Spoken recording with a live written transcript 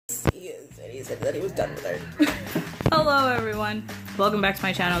And he said that he was done with her. Hello everyone, welcome back to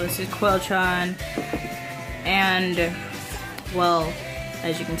my channel. This is Quil-Chan, and well,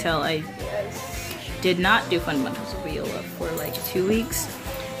 as you can tell, I did not do fundamentals of Viola for like 2 weeks,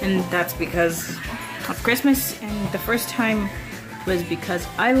 and that's because of Christmas, and the first time was because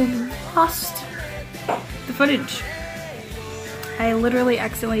I lost the footage. I literally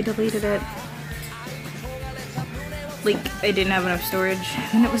accidentally deleted it. Like, I didn't have enough storage,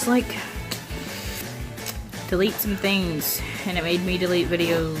 and it was like, delete some things, and it made me delete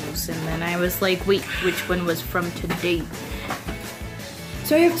videos, and then I was like, wait, which one was from to date?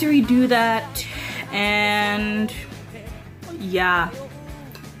 So I have to redo that, and yeah,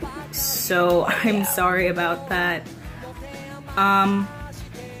 so I'm sorry about that.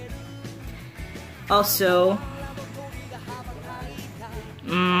 Also,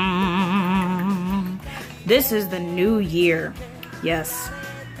 this is the new year. Yes.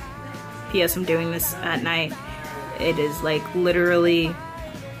 P.S. I'm doing this at night. It is like literally,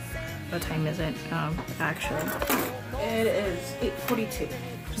 what time is it? Actually, it is 8:42.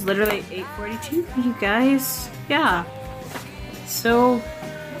 It's literally 8:42, you guys. Yeah. So,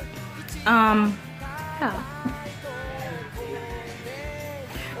 yeah.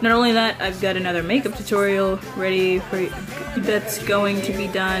 Not only that, I've got another makeup tutorial ready for that's going to be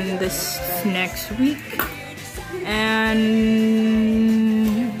done this next week. And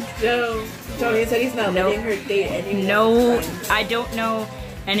No, Tony said he's not letting her date anyone. No, I don't know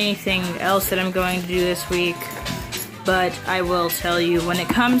anything else that I'm going to do this week, but I will tell you when it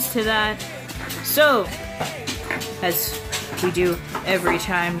comes to that. So, as we do every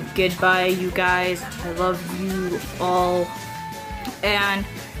time, goodbye, you guys. I love you all, and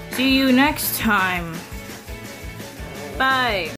see you next time. Bye.